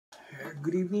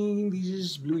Good evening. This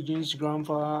is Blue Jeans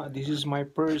Grandpa. This is my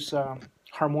first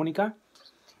harmonica,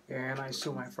 and I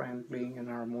saw my friend playing an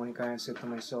harmonica and said to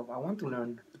myself, I want to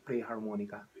learn to play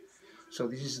harmonica. So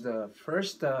this is the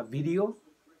first video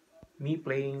me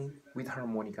playing with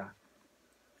harmonica.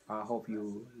 I hope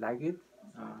you like it.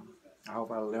 I hope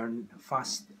I'll learn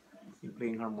fast in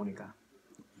playing harmonica.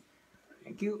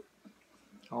 Thank you.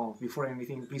 Oh, before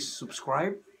anything, please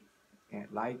subscribe and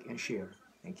like and share.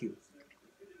 Thank you.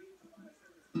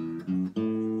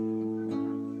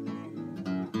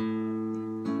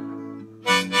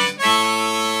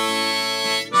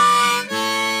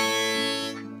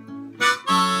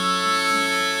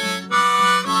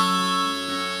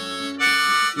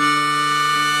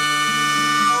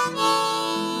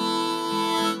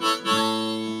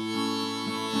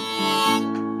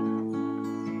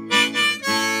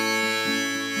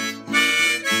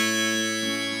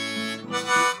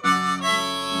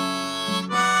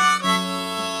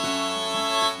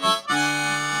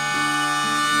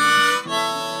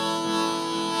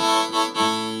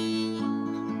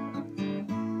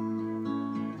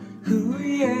 Ooh,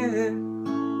 yeah,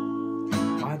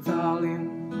 my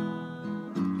darling,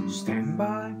 stand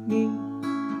by me.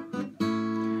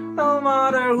 No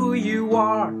matter who you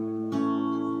are,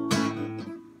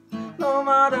 no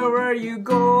matter where you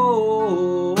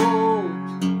go,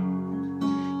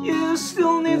 you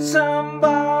still need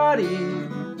somebody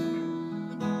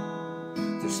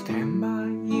to stand by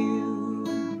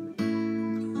you.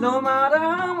 No matter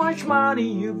how much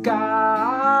money you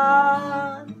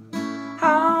got,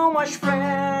 how much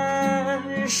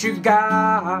friends you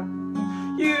got,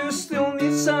 you still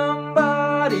need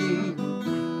somebody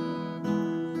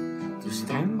to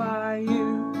stand by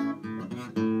you.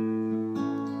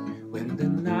 When the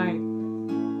night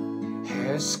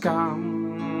has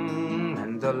come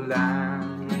and the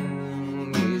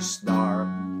land is dark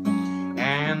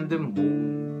and the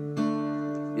moon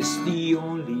is the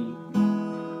only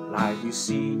light you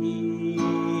see,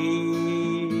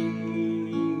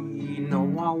 no,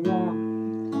 I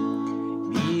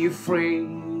won't be afraid.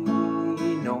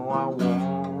 No, I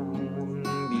won't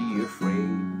be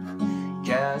afraid.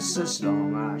 Just as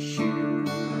long as you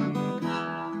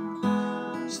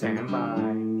stand by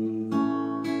me.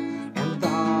 And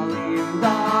darling,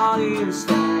 darling,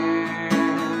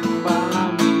 stand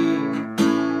by me.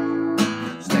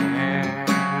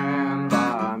 Stand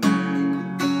by me.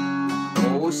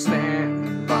 Oh,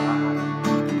 stand by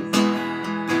me.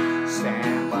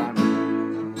 Stand by me.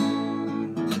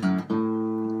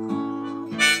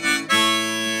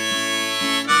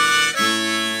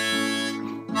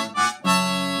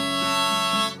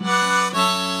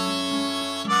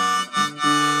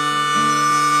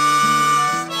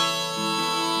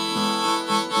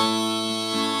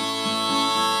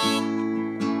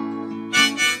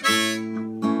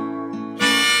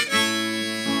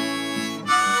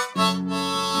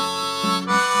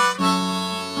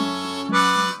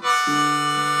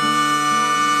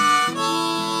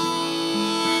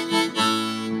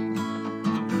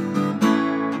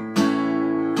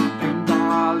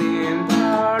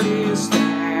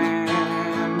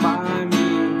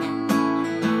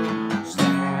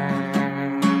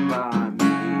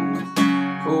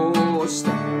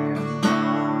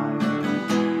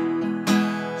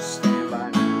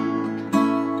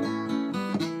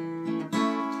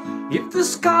 If the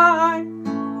sky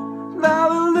that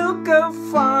will look of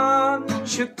fun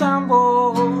should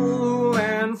tumble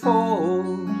and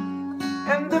fall,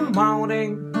 and the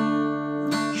mountain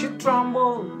should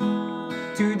crumble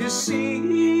to the sea,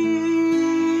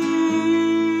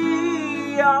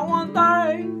 I won't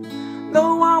die,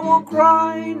 no, I won't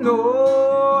cry,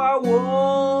 no, I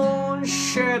won't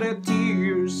shed a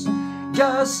tears,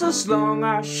 just as long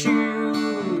as you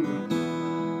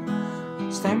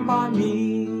stand by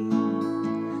me.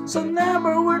 So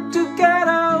never we're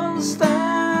together,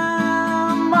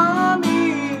 stand by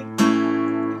me.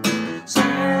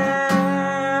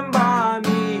 Stand by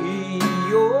me,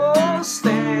 oh,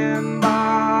 stand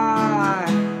by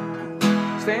me.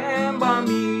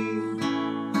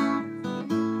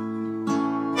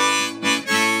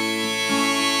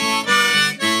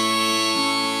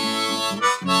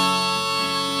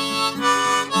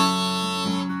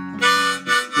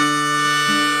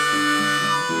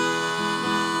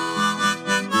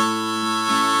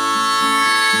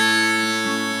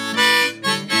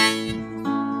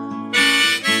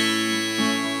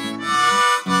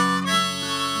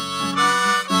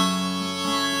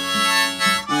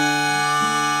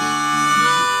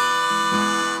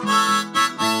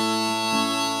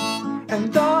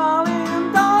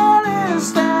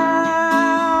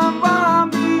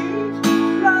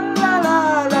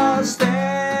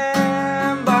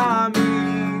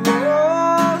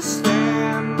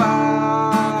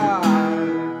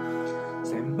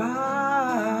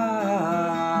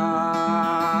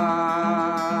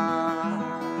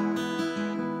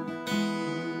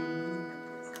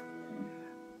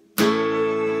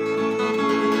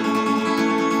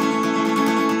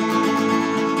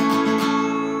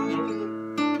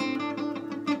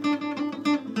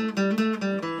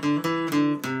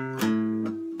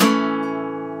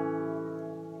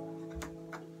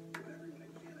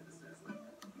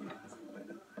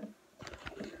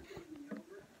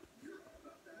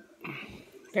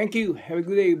 Thank you. Have a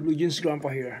good day, Blue Jeans Grandpa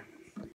here.